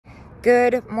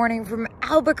Good morning from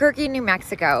Albuquerque, New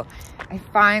Mexico. I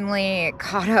finally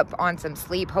caught up on some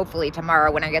sleep. Hopefully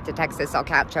tomorrow when I get to Texas, I'll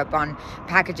catch up on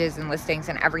packages and listings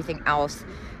and everything else.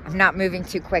 I'm not moving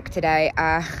too quick today.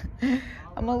 I'm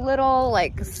a little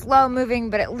like slow moving,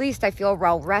 but at least I feel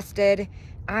well rested.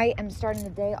 I am starting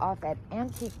the day off at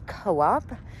Antique Co-op.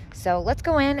 So let's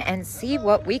go in and see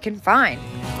what we can find.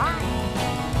 Bye.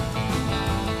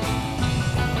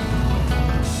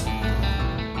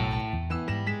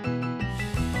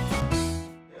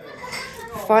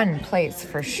 Fun place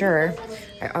for sure.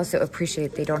 I also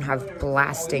appreciate they don't have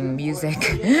blasting music.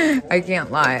 I can't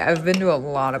lie. I've been to a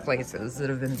lot of places that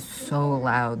have been so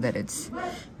loud that it's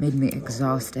made me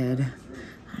exhausted.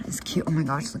 That is cute. Oh my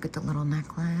gosh, look at the little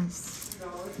necklace.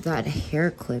 That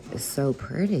hair clip is so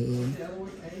pretty.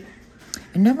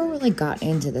 I never really got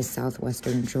into the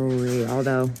Southwestern jewelry,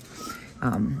 although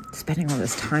spending all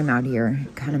this time out here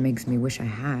kind of makes me wish I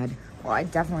had. Well, I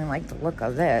definitely like the look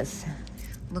of this.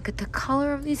 Look at the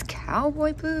color of these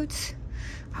cowboy boots.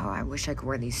 Oh, I wish I could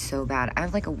wear these so bad. I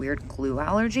have like a weird glue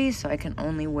allergy, so I can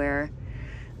only wear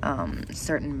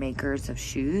certain makers of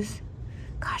shoes.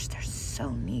 Gosh, they're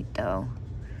so neat though.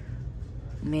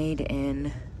 Made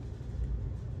in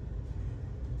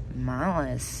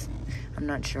Malice. I'm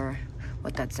not sure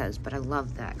what that says, but I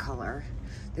love that color.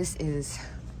 This is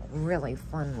really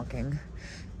fun looking.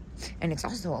 And it's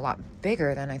also a lot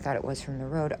bigger than I thought it was from the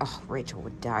road. Oh, Rachel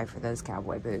would die for those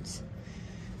cowboy boots.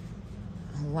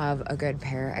 I love a good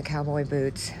pair of cowboy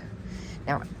boots.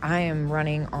 Now, I am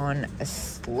running on a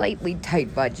slightly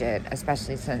tight budget,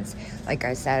 especially since, like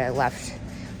I said, I left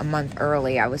a month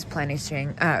early. I was planning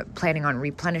on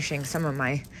replenishing some of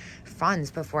my funds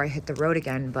before I hit the road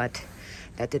again, but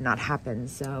that did not happen.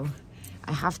 So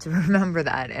I have to remember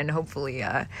that and hopefully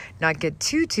not get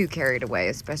too carried away,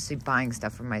 especially buying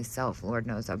stuff for myself. Lord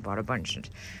knows I bought a bunch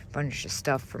of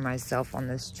stuff for myself on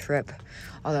this trip.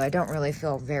 Although I don't really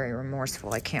feel very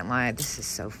remorseful, I can't lie. This is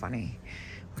so funny.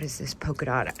 What is this polka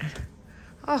dot?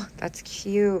 Oh, that's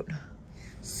cute.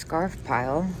 Scarf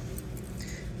pile.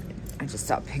 I just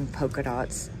saw pink polka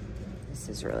dots. This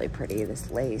is really pretty, this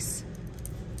lace.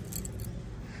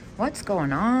 What's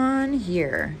going on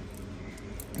here?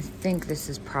 I think this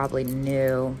is probably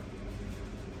new.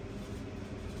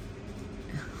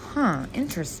 Huh,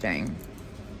 interesting.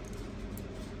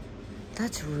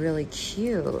 That's really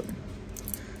cute.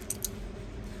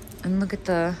 And look at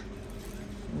the,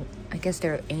 I guess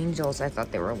they're angels. I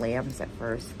thought they were lambs at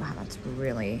first. Wow, that's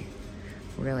really,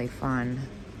 really fun.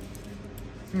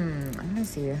 I'm gonna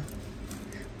see,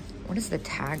 what does the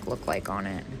tag look like on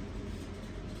it?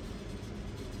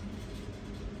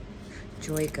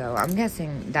 Joico. I'm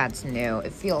guessing that's new.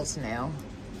 It feels new.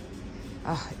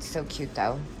 Oh, it's so cute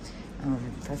though.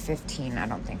 For $15, I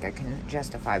don't think I can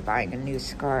justify buying a new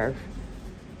scarf.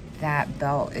 That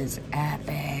belt is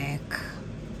epic.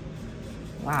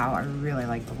 Wow, I really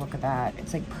like the look of that.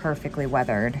 It's like perfectly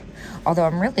weathered. Although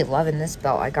I'm really loving this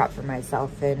belt I got for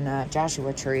myself in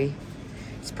Joshua Tree.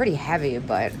 It's pretty heavy,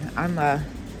 but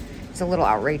it's a little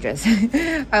outrageous.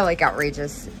 I like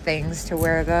outrageous things to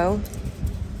wear though.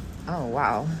 Oh,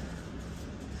 wow.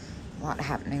 A lot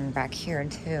happening back here,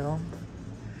 too.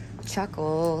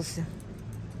 Chuckles.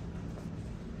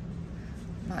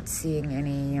 Not seeing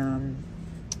any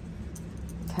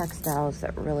textiles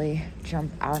that really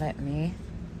jump out at me.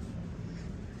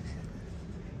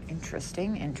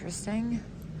 Interesting.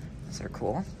 Those are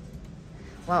cool.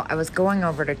 Well, I was going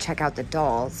over to check out the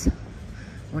dolls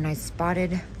when I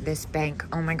spotted this bank.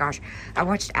 Oh my gosh. I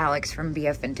watched Alex from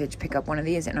BF Vintage pick up one of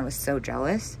these and I was so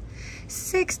jealous.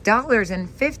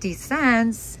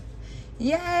 $6.50.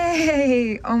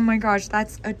 Yay! Oh my gosh,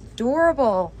 that's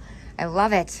adorable. I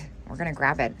love it. We're gonna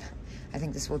grab it. I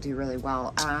think this will do really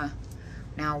well.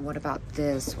 Now what about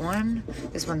this one?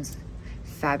 This one's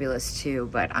fabulous too,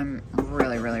 but I'm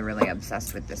really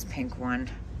obsessed with this pink one.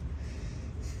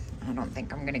 I don't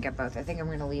think I'm gonna get both. I think I'm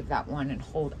gonna leave that one and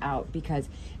hold out because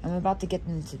I'm about to get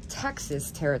into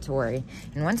Texas territory.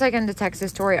 And once I get into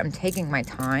Texas territory, I'm taking my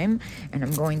time and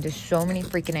I'm going to so many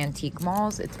freaking antique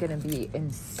malls. It's gonna be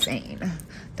insane.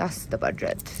 That's the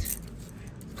budget.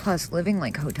 Plus living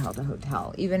like hotel to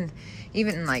hotel. Even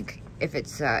like if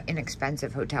it's an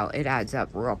inexpensive hotel, it adds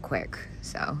up real quick.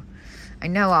 So I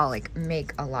know I'll like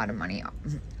make a lot of money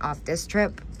off this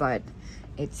trip, but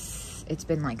it's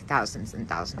been like thousands and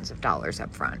thousands of dollars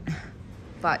up front.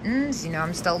 Buttons, you know,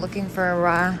 I'm still looking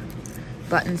for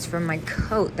buttons from my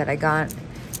coat that I got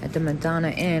at the Madonna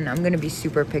Inn. I'm gonna be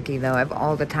super picky though. I have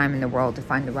all the time in the world to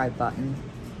find the right button.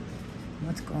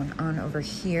 What's going on over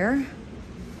here?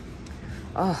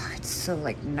 Oh, it's so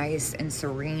like nice and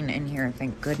serene in here,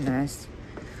 thank goodness.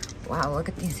 Wow, look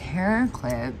at these hair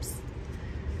clips.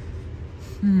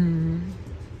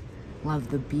 Love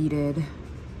the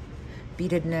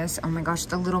beadedness. Oh my gosh,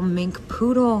 the little mink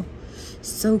poodle.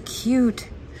 So cute.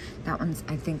 That one's,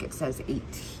 I think it says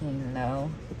 18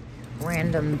 though.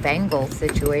 Random bangle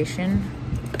situation.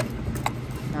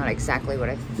 Not exactly what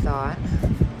I thought.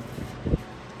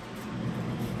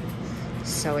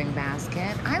 Sewing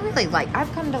basket.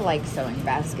 I've come to like sewing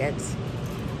baskets.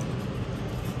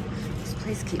 This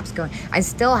place keeps going. I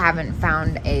still haven't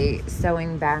found a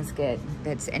sewing basket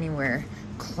that's anywhere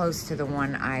close to the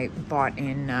one I bought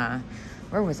in,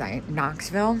 where was I?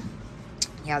 Knoxville?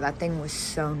 Yeah, that thing was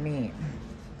so neat.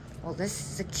 Well, this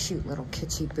is a cute little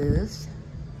kitschy booth.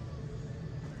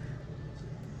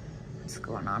 What's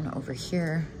going on over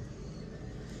here?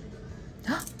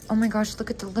 Oh my gosh, look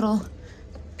at the little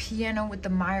piano with the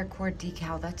Meyercord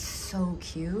decal. That's so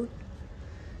cute.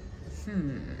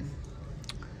 Some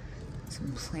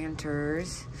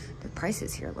planters. The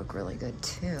prices here look really good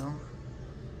too.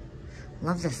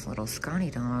 Love this little Scotty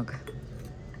dog.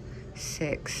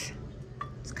 6.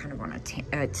 It's kind of on a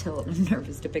tilt. I'm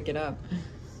nervous to pick it up.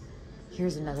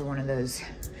 Here's another one of those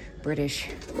British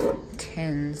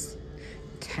tins.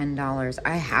 $10.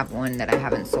 I have one that I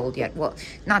haven't sold yet. Well,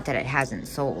 not that it hasn't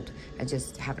sold. I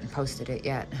just haven't posted it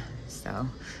yet. So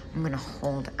I'm gonna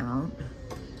hold out.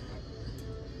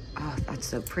 Oh, that's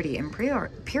so pretty.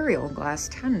 Imperial glass,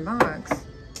 $10.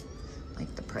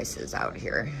 Like the prices out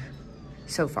here.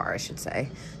 So far, I should say.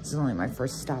 This is only my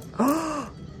first stop.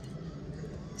 Oh!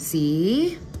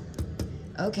 See?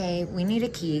 Okay, we need a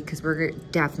key because we're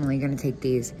definitely gonna take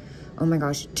these. Oh my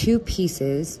gosh, 2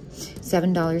 pieces,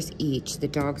 $7 each. The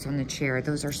dogs on the chair,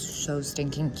 those are so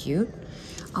stinking cute.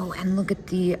 Oh, and look at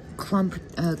the clump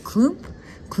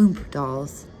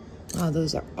dolls. Wow,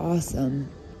 those are awesome.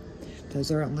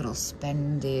 Those are a little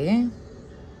spendy.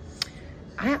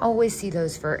 I always see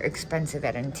those for expensive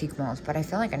at antique malls, but I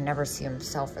feel like I never see them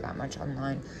sell for that much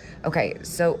online. Okay,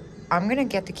 so I'm gonna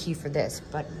get the key for this,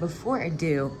 but before I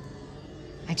do,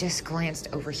 I just glanced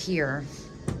over here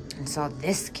and saw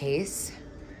this case,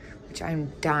 which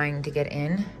I'm dying to get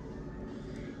in.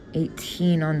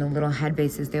 18 on the little head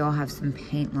bases. They all have some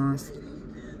paint loss.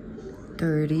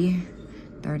 30,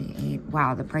 38.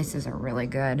 Wow, the prices are really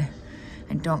good.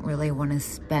 I don't really want to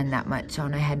spend that much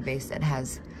on a head base that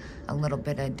has a little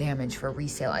bit of damage for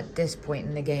resale at this point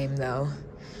in the game, though.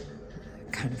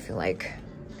 I kind of feel like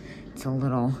it's a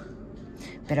little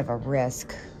bit of a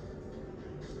risk.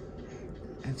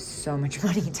 I have so much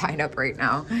money tied up right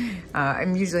now.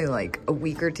 I'm usually like a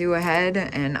week or 2 ahead,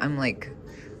 and I'm like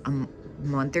a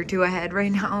month or 2 ahead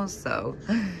right now. So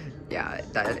yeah,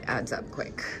 that adds up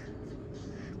quick.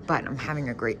 But I'm having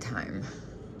a great time.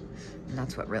 And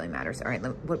that's what really matters. All right,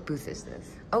 what booth is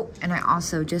this? Oh, and I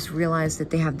also just realized that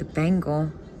they have the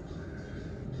bangle.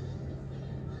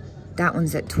 That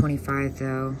one's at 25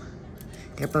 though.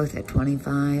 They're both at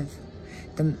 25.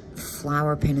 The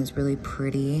flower pin is really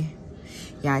pretty.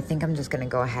 Yeah, I think I'm just gonna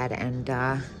go ahead and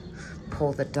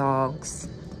pull the dogs.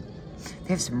 They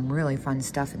have some really fun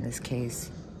stuff in this case.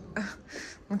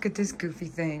 Look at this goofy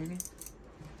thing.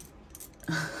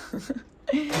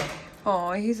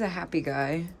 Oh, he's a happy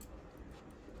guy.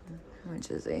 How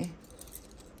much is he?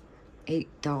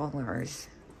 $8.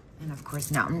 And of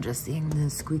course, now I'm just seeing the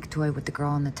squeak toy with the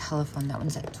girl on the telephone. That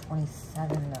one's at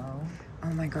 27 though.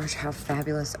 Oh my gosh, how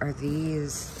fabulous are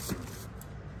these?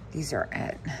 These are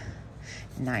at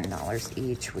 $9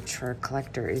 each, which for a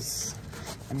collector is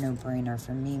a no-brainer.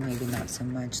 For me, maybe not so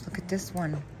much. Look at this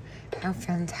one. How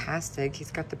fantastic.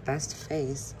 He's got the best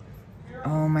face.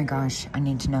 Oh my gosh, I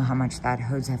need to know how much that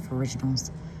Joseph Originals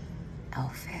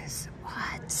elf is.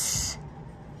 What?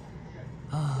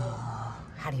 Oh,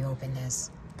 how do you open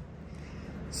this?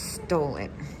 Stole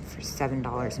it for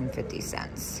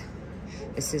 $7.50.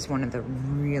 This is one of the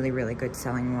really, really good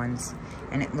selling ones.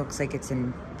 And it looks like it's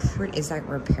in pretty, is that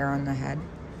repair on the head?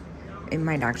 It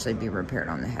might actually be repaired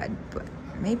on the head, but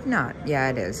maybe not. Yeah,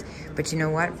 it is. But you know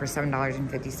what? For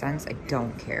 $7.50, I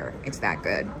don't care. It's that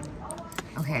good.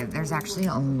 Okay, there's actually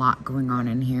a lot going on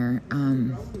in here.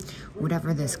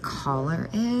 Whatever this collar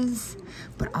is,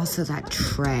 but also that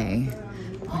tray.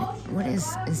 What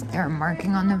is there a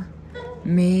marking on the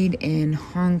made in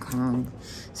Hong Kong?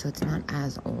 So it's not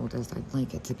as old as I'd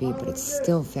like it to be, but it's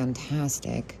still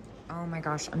fantastic. Oh my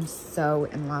gosh, I'm so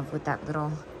in love with that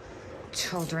little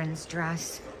children's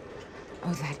dress.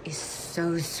 Oh, that is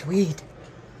so sweet.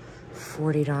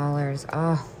 $40.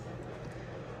 Oh.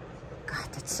 God,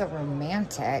 that's so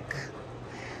romantic.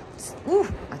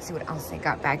 Let's see what else they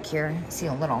got back here. I see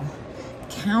a little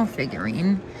cow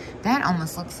figurine. That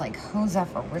almost looks like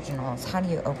Joseph Originals. How do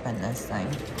you open this thing?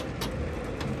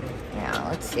 Yeah,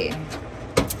 let's see.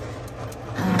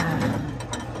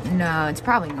 No, it's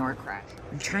probably Norcraft.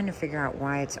 I'm trying to figure out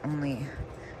why it's only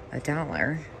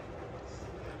 $1.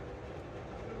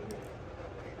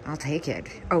 I'll take it.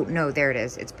 Oh no, there it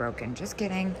is. It's broken. Just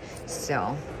kidding.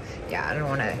 Still, yeah, I don't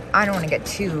want to get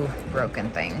two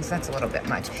broken things. That's a little bit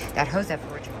much. That Josef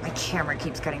Original. My camera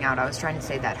keeps cutting out. I was trying to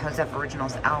say that Josef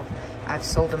Originals I've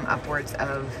sold them upwards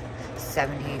of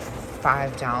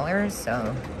 $75,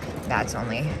 so that's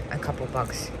only a couple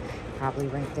bucks probably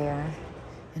right there.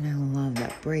 And I love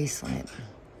that bracelet.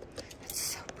 It's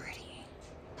so pretty.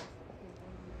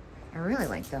 I really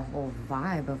like the whole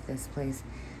vibe of this place.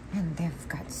 And they've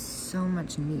got so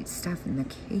much neat stuff in the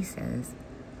cases.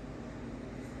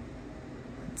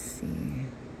 Let's see.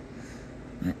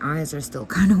 My eyes are still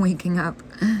kind of waking up.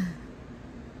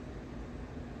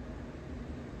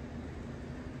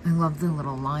 I love the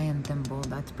little lion thimble.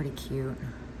 That's pretty cute.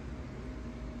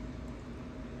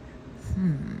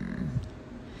 I'm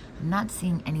not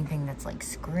seeing anything that's like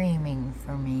screaming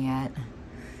for me yet.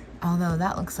 Although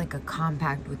that looks like a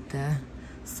compact with the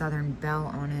Southern Belle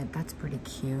on it. That's pretty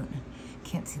cute.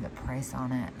 Can't see the price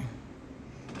on it.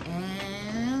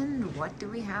 And what do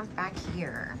we have back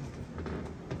here?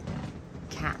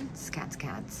 Cats.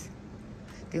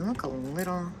 They look a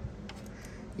little,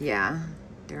 yeah,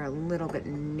 they're a little bit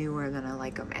newer than I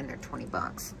like them, and they're 20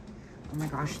 bucks. Oh my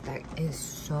gosh, that is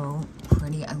so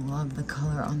pretty. I love the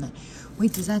color on that.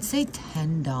 Wait, does that say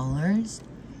 $10?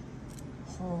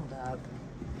 Hold up.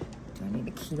 Do I need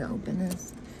a key to open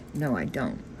this? No, I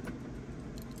don't.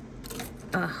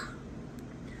 Ugh.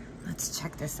 Let's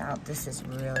check this out. This is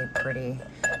really pretty.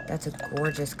 That's a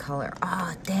gorgeous color.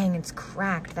 Oh, dang, it's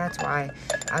cracked. That's why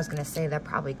I was gonna say that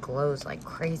probably glows like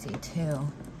crazy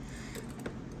too.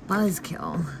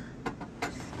 Buzzkill.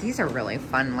 These are really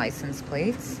fun license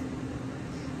plates.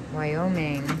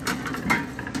 Wyoming.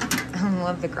 I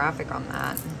love the graphic on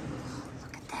that.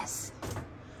 Look at this.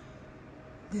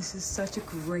 This is such a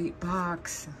great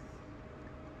box.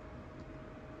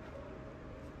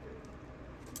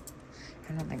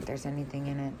 I don't think there's anything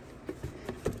in it.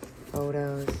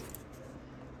 Photos.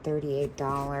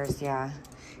 $38, yeah.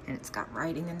 And it's got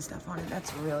writing and stuff on it.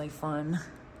 That's really fun.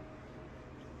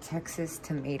 Texas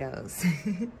tomatoes.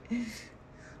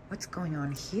 What's going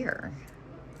on here?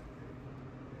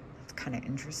 It's kind of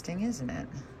interesting, isn't it?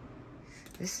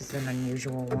 This is an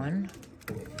unusual one.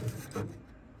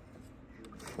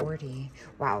 40.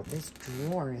 Wow, this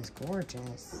drawer is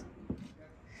gorgeous.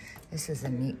 This is a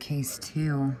neat case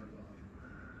too.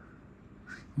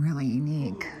 Really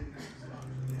unique.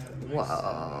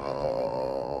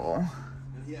 Whoa.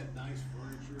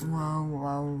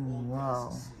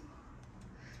 Whoa.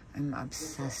 I'm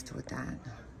obsessed with that.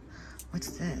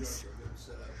 What's this?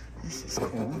 This is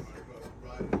cool.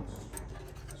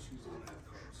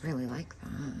 Really like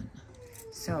that.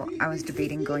 So I was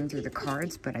debating going through the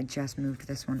cards, but I just moved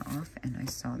this one off and I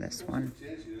saw this one.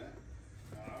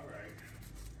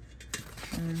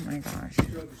 Oh my gosh.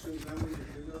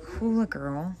 Hula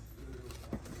Girl.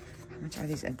 How much are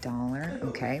these? $1?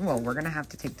 Okay, well, we're gonna have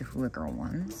to take the Hula Girl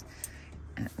ones,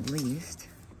 at least.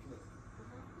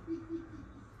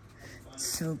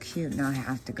 So cute. Now I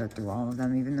have to go through all of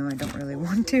them, even though I don't really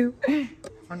want to.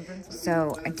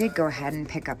 So I did go ahead and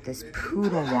pick up this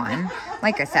poodle one.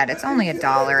 Like I said, it's only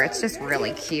 $1. It's just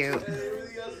really cute.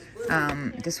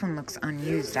 This one looks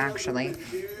unused actually,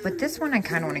 but this one I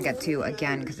kind of want to get to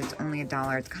again because it's only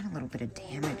 $1. It's got a little bit of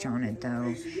damage on it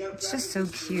though. It's just so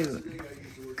cute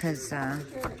because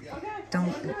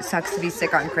it sucks to be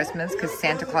sick on Christmas because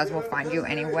Santa Claus will find you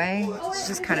anyway. It's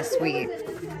just kind of sweet.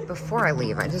 Before I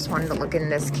leave, I just wanted to look in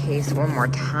this case one more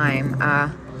time.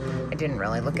 I didn't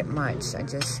really look at much. I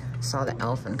just saw the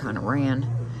elf and kind of ran.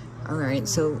 All right,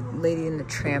 so Lady and the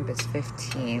Tramp is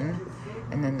 15.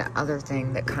 And then the other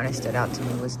thing that kind of stood out to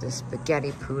me was this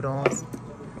spaghetti poodle.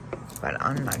 But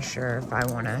I'm not sure if I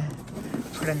want to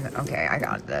put in the... Okay, I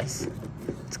got this.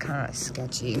 It's kind of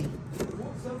sketchy.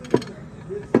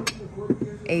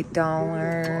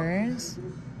 $8.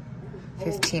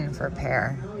 15 for a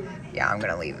pair. Yeah, I'm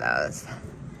going to leave those.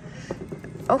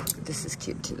 Oh, this is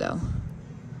cute too, though.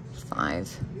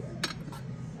 5.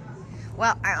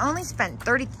 Well, I only spent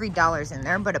 $33 in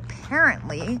there, but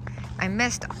apparently I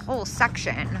missed a whole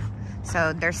section.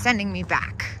 So they're sending me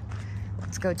back.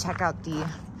 Let's go check out the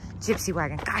gypsy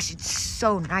wagon. Gosh, it's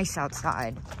so nice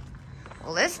outside.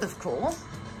 Well, this is cool.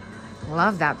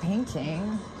 Love that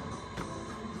painting.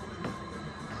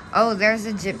 Oh, there's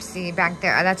a gypsy back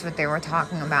there. That's what they were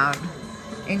talking about.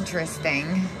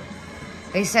 Interesting.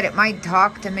 They said it might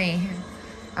talk to me.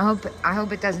 I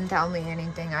hope it doesn't tell me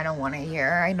anything I don't want to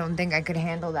hear. I don't think I could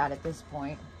handle that at this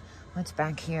point. What's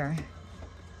back here?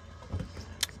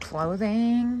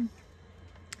 Clothing.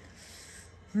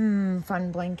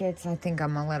 Fun blankets. I think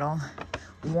I'm a little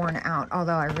worn out,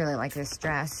 although I really like this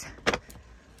dress.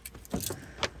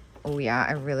 Oh yeah,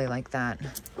 I really like that.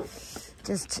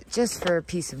 Just for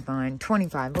peace of mind.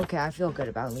 25. Okay, I feel good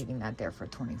about leaving that there for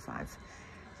 25.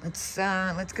 Let's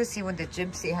go see what the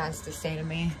gypsy has to say to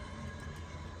me.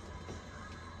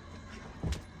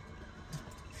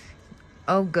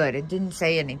 Oh good, it didn't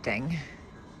say anything.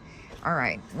 All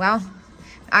right, well,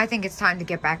 I think it's time to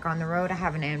get back on the road. I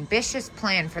have an ambitious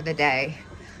plan for the day.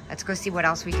 Let's go see what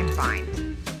else we can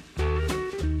find.